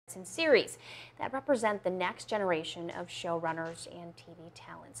and series that represent the next generation of showrunners and TV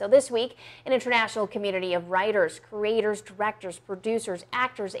talent. So this week, an international community of writers, creators, directors, producers,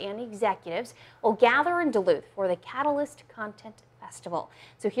 actors, and executives will gather in Duluth for the Catalyst Content Festival.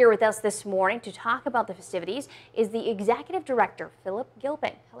 So here with us this morning to talk about the festivities is the Executive Director, Philip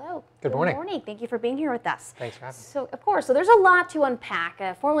Gilpin. Hello. Good morning. Good morning. Thank you for being here with us. Thanks for having me. So, of course, there's a lot to unpack,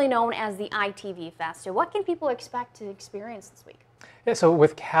 formerly known as the ITV Fest. So what can people expect to experience this week? Yeah, so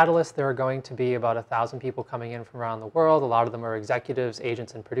with Catalyst, there are going to be about 1,000 people coming in from around the world. A lot of them are executives,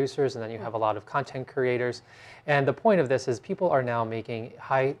 agents, and producers, and then you have a lot of content creators. And the point of this is people are now making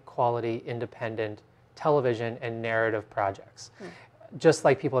high-quality, independent television and narrative projects. Just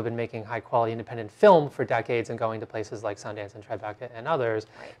like people have been making high-quality independent film for decades and going to places like Sundance and Tribeca and others,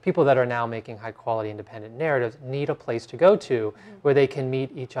 people that are now making high-quality independent narratives need a place to go to where they can meet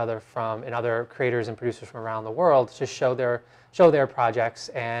each other and other creators and producers from around the world to show their projects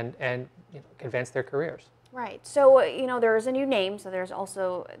and advance their careers. Right. So, there is a new name, so there's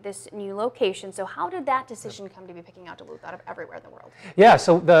also this new location. So how did that decision come to be picking out Duluth out of everywhere in the world? Yeah,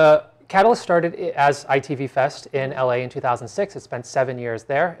 so the Catalyst started as ITV Fest in LA in 2006. It spent 7 years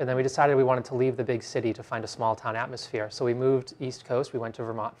there, and then we decided we wanted to leave the big city to find a small town atmosphere. So we moved East Coast. We went to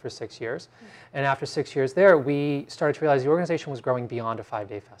Vermont for 6 years. And after 6 years there, we started to realize the organization was growing beyond a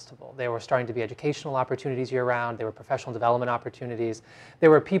 5-day festival. There were starting to be educational opportunities year-round. There were professional development opportunities. There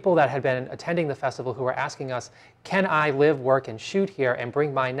were people that had been attending the festival who were asking us, can I live, work, and shoot here and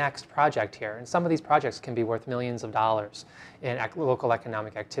bring my next project here? And some of these projects can be worth millions of dollars in local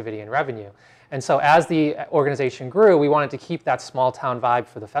economic activity and revenue. And so as the organization grew, we wanted to keep that small town vibe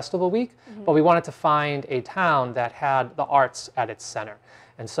for the festival week, but we wanted to find a town that had the arts at its center.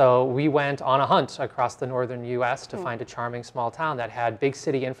 And so we went on a hunt across the northern US to find a charming small town that had big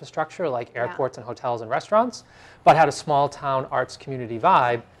city infrastructure like airports and hotels and restaurants, but had a small town arts community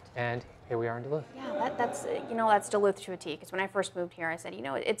vibe. And here we are in Duluth. Yeah, that's Duluth to a T. Because when I first moved here, I said,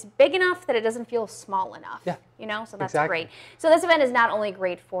 it's big enough that it doesn't feel small enough. Yeah. So that's great. So this event is not only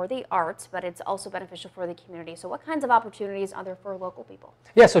great for the arts, but it's also beneficial for the community. So what kinds of opportunities are there for local people?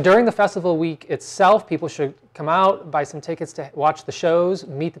 Yeah, so during the festival week itself, people should come out, buy some tickets to watch the shows,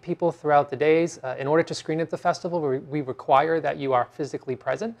 meet the people throughout the days. In order to screen at the festival, we require that you are physically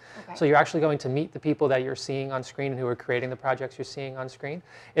present. Okay. So you're actually going to meet the people that you're seeing on screen and who are creating the projects you're seeing on screen.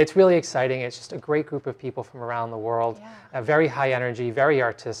 It's really exciting. It's just a great group of people from around the world, very high energy, very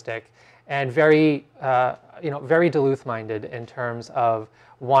artistic, and very, very Duluth-minded in terms of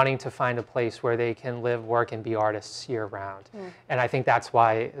wanting to find a place where they can live, work, and be artists year-round. And I think that's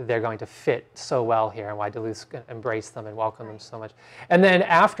why they're going to fit so well here and why Duluth's going to embrace them and welcome them so much. And then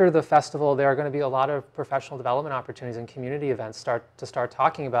after the festival, there are going to be a lot of professional development opportunities and community events start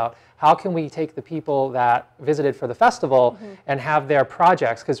talking about how can we take the people that visited for the festival and have their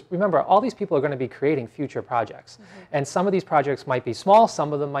projects, because remember, all these people are going to be creating future projects. And some of these projects might be small,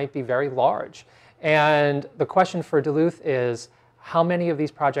 some of them might be very large. And the question for Duluth is, how many of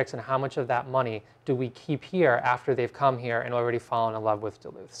these projects and how much of that money do we keep here after they've come here and already fallen in love with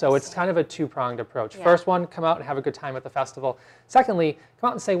Duluth? So it's kind of a two-pronged approach. First one, come out and have a good time at the festival. Secondly, come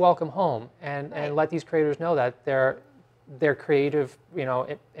out and say welcome home and let these creators know that their creative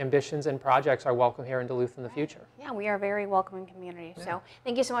ambitions and projects are welcome here in Duluth in the future. Yeah, we are a very welcoming community. So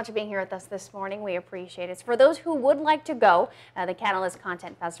thank you so much for being here with us this morning. We appreciate it. For those who would like to go, the Catalyst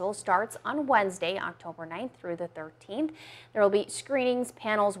Content Festival starts on Wednesday, October 9th through the 13th. There will be screenings,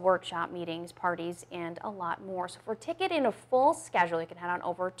 panels, workshop meetings, parties, and a lot more. So for ticket and a full schedule, you can head on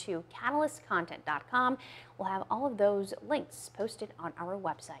over to catalystcontent.com. We'll have all of those links posted on our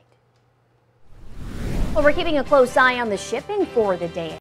website. Well, we're keeping a close eye on the shipping for the day